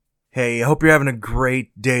Hey, I hope you're having a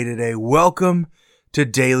great day today. Welcome to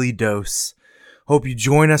Daily Dose. Hope you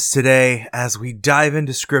join us today as we dive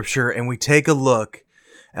into Scripture and we take a look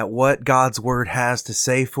at what God's Word has to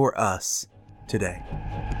say for us today.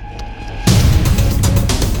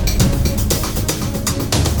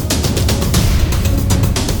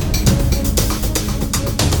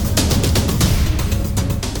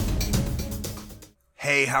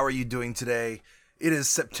 Hey, how are you doing today? It is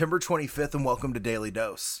September 25th and welcome to Daily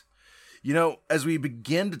Dose. You know, as we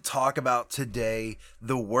begin to talk about today,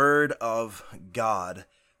 the Word of God,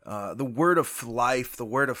 the Word of life, the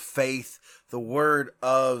Word of faith, the Word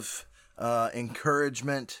of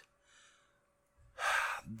encouragement,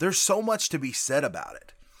 there's so much to be said about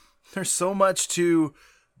it. There's so much to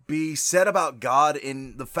be said about God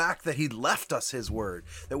in the fact that He left us His Word.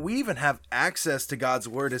 That we even have access to God's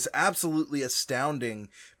Word is absolutely astounding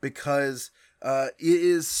because it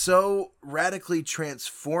is so radically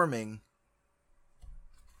transforming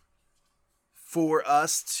for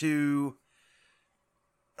us to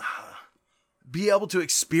be able to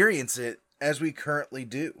experience it as we currently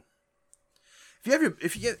do.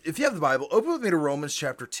 If you have the Bible, open with me to Romans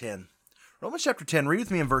chapter 10. Romans chapter 10, read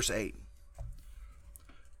with me in verse 8.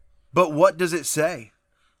 But what does it say?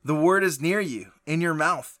 The word is near you, in your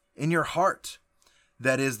mouth, in your heart.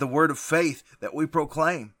 That is the word of faith that we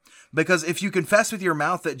proclaim. Because if you confess with your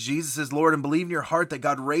mouth that Jesus is Lord and believe in your heart that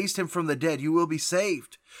God raised him from the dead, you will be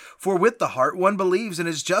saved. For with the heart one believes and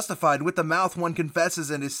is justified, with the mouth one confesses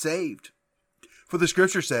and is saved. For the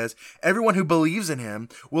scripture says, everyone who believes in him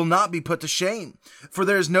will not be put to shame. For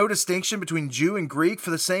there is no distinction between Jew and Greek, for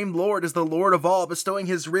the same Lord is the Lord of all, bestowing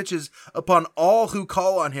his riches upon all who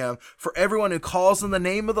call on him. For everyone who calls on the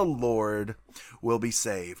name of the Lord will be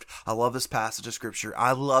saved. I love this passage of scripture.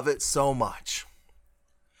 I love it so much.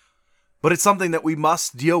 But it's something that we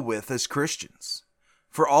must deal with as Christians.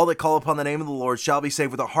 For all that call upon the name of the Lord shall be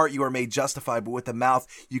saved. With the heart you are made justified, but with the mouth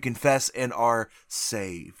you confess and are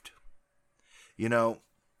saved. You know,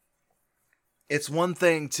 it's one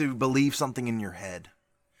thing to believe something in your head,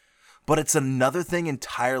 but it's another thing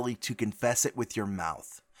entirely to confess it with your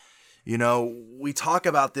mouth. You know, we talk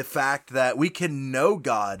about the fact that we can know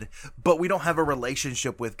God, but we don't have a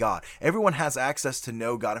relationship with God. Everyone has access to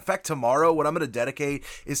know God. In fact, tomorrow, what I'm going to dedicate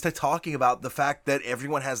is to talking about the fact that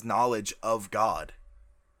everyone has knowledge of God.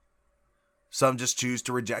 Some just choose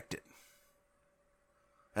to reject it.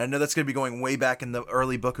 And I know that's going to be going way back in the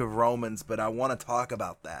early book of Romans, but I want to talk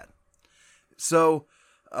about that. So,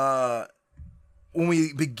 when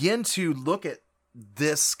we begin to look at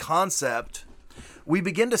this concept, we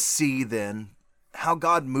begin to see then how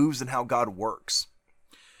God moves and how God works.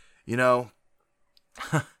 You know,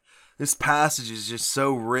 this passage is just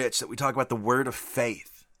so rich that we talk about the word of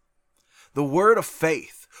faith. The word of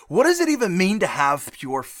faith. What does it even mean to have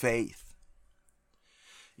pure faith?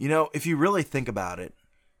 You know, if you really think about it,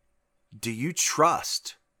 do you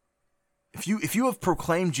trust? If you have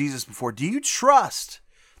proclaimed Jesus before, do you trust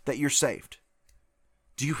that you're saved?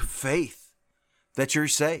 Do you have faith that you're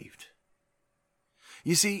saved?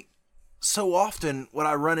 You see, so often what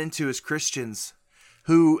I run into is Christians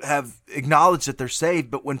who have acknowledged that they're saved,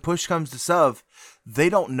 but when push comes to shove, they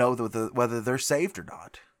don't know whether they're saved or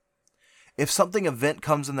not. If something event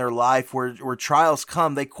comes in their life where trials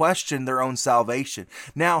come, they question their own salvation.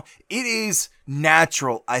 Now, it is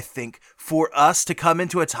natural, I think, for us to come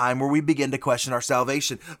into a time where we begin to question our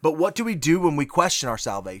salvation. But what do we do when we question our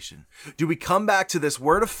salvation? Do we come back to this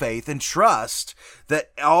word of faith and trust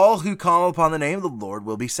that all who call upon the name of the Lord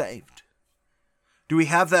will be saved? Do we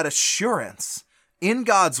have that assurance in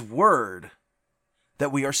God's word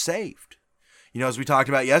that we are saved? You know, as we talked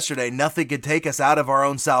about yesterday, nothing can take us out of our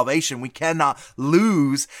own salvation. We cannot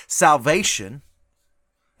lose salvation.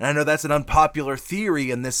 And I know that's an unpopular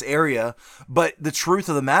theory in this area, but the truth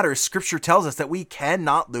of the matter is Scripture tells us that we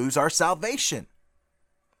cannot lose our salvation.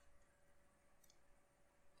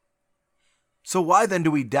 So why then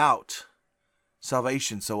do we doubt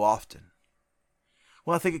salvation so often?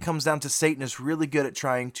 Well, I think it comes down to Satan is really good at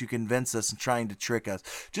trying to convince us and trying to trick us.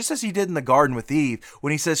 Just as he did in the garden with Eve, when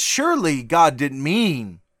he says, surely God didn't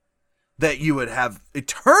mean that you would have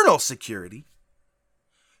eternal security.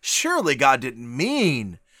 Surely God didn't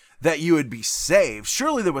mean that you would be saved.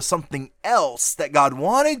 Surely there was something else that God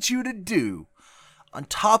wanted you to do on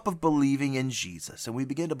top of believing in Jesus. And we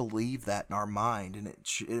begin to believe that in our mind, and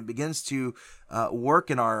it begins to work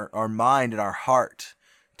in our mind and our heart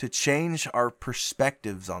to change our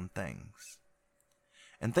perspectives on things.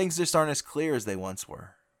 And things just aren't as clear as they once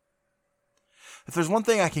were. If there's one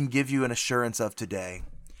thing I can give you an assurance of today,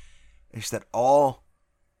 it's that all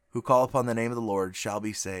who call upon the name of the Lord shall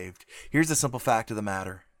be saved. Here's the simple fact of the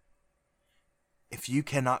matter. if you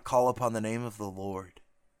cannot call upon the name of the Lord,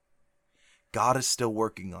 God is still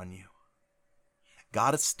working on you.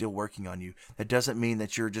 God is still working on you. That doesn't mean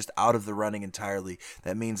that you're just out of the running entirely.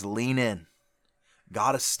 That means lean in.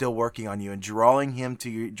 God is still working on you and drawing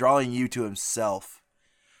you to himself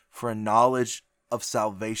for a knowledge of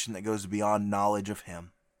salvation that goes beyond knowledge of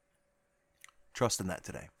him. Trust in that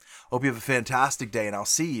today. Hope you have a fantastic day, and I'll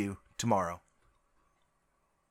see you tomorrow.